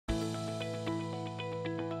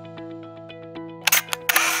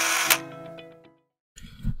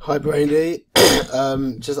Hi Brandy,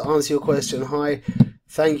 just to answer your question. Hi,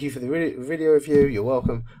 thank you for the video review. You're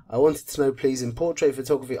welcome. I wanted to know, please, in portrait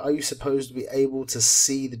photography, are you supposed to be able to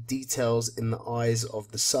see the details in the eyes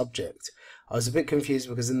of the subject? I was a bit confused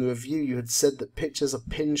because in the review you had said that pictures are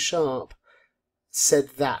pin sharp. Said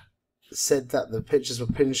that the pictures were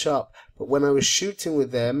pin sharp, but when I was shooting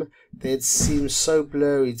with them, they had seemed so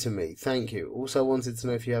blurry to me. Thank you. Also, I wanted to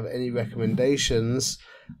know if you have any recommendations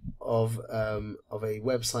of a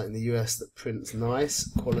website in the US that prints nice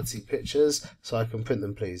quality pictures so I can print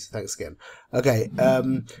them, please. Thanks again. Okay,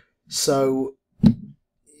 so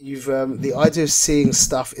you've the idea of seeing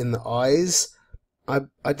stuff in the eyes,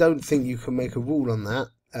 I don't think you can make a rule on that.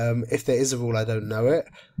 If there is a rule, I don't know it.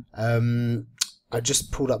 I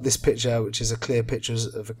just pulled up this picture, which is a clear picture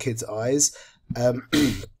of a kid's eyes.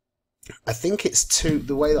 I think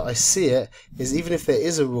the way that I see it is, even if there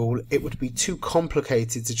is a rule, it would be too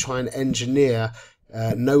complicated to try and engineer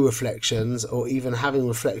no reflections, or even having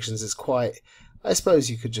reflections is quite, I suppose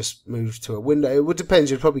you could just move to a window. It would depend.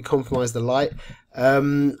 You'd probably compromise the light.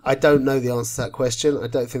 I don't know the answer to that question. I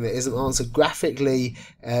don't think there is an answer. Graphically,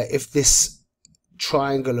 if this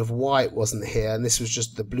triangle of white wasn't here and this was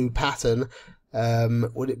just the blue pattern,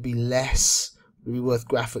 would it be less? Would it be worth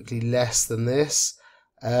graphically less than this?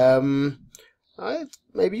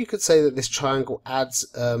 Maybe you could say that this triangle adds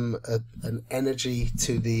an energy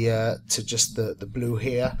to the to just the blue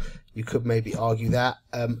here. You could maybe argue that.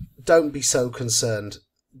 Don't be so concerned.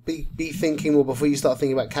 Be thinking more before you start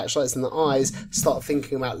thinking about catchlights in the eyes. Start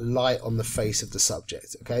thinking about light on the face of the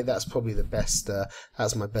subject. Okay, that's probably the best.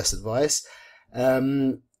 That's my best advice.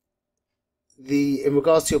 In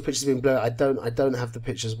regards to your pictures being blurry, I don't have the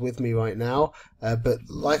pictures with me right now, but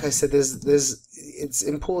like I said, it's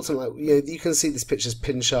important. Like, you can see this picture's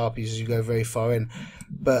pin sharp as you go very far in,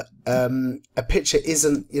 but a picture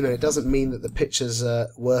isn't, it doesn't mean that the picture's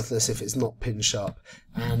worthless if it's not pin sharp.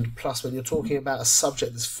 And plus, when you're talking about a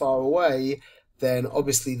subject that's far away, then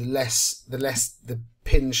obviously the less the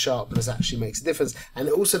pin sharpness actually makes a difference. And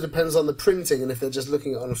it also depends on the printing, and if they're just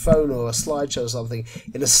looking at it on a phone or a slideshow or something.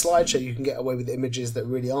 In a slideshow you can get away with images that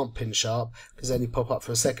really aren't pin sharp because they only pop up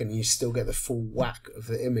for a second and you still get the full whack of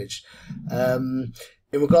the image. In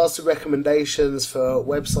regards to recommendations for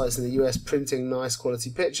websites in the US printing nice quality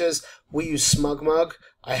pictures, we use SmugMug.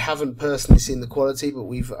 I haven't personally seen the quality, but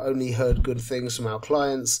we've only heard good things from our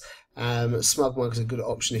clients. SmugMug is a good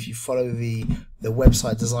option if you follow the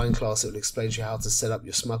website design class. It will explain to you how to set up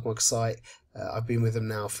your SmugMug site. I've been with them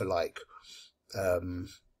now for like I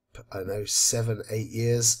don't know, 7-8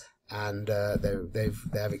 years, and they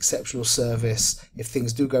have exceptional service. If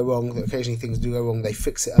things do go wrong, occasionally things do go wrong, they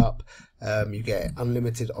fix it up. You get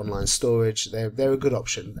unlimited online storage. They're a good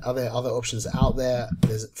option. Are there other options out there?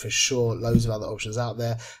 There's for sure loads of other options out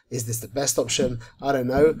there. Is this the best option? I don't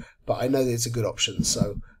know, but I know that it's a good option.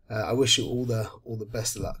 So I wish you all the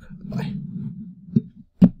best of luck. Bye.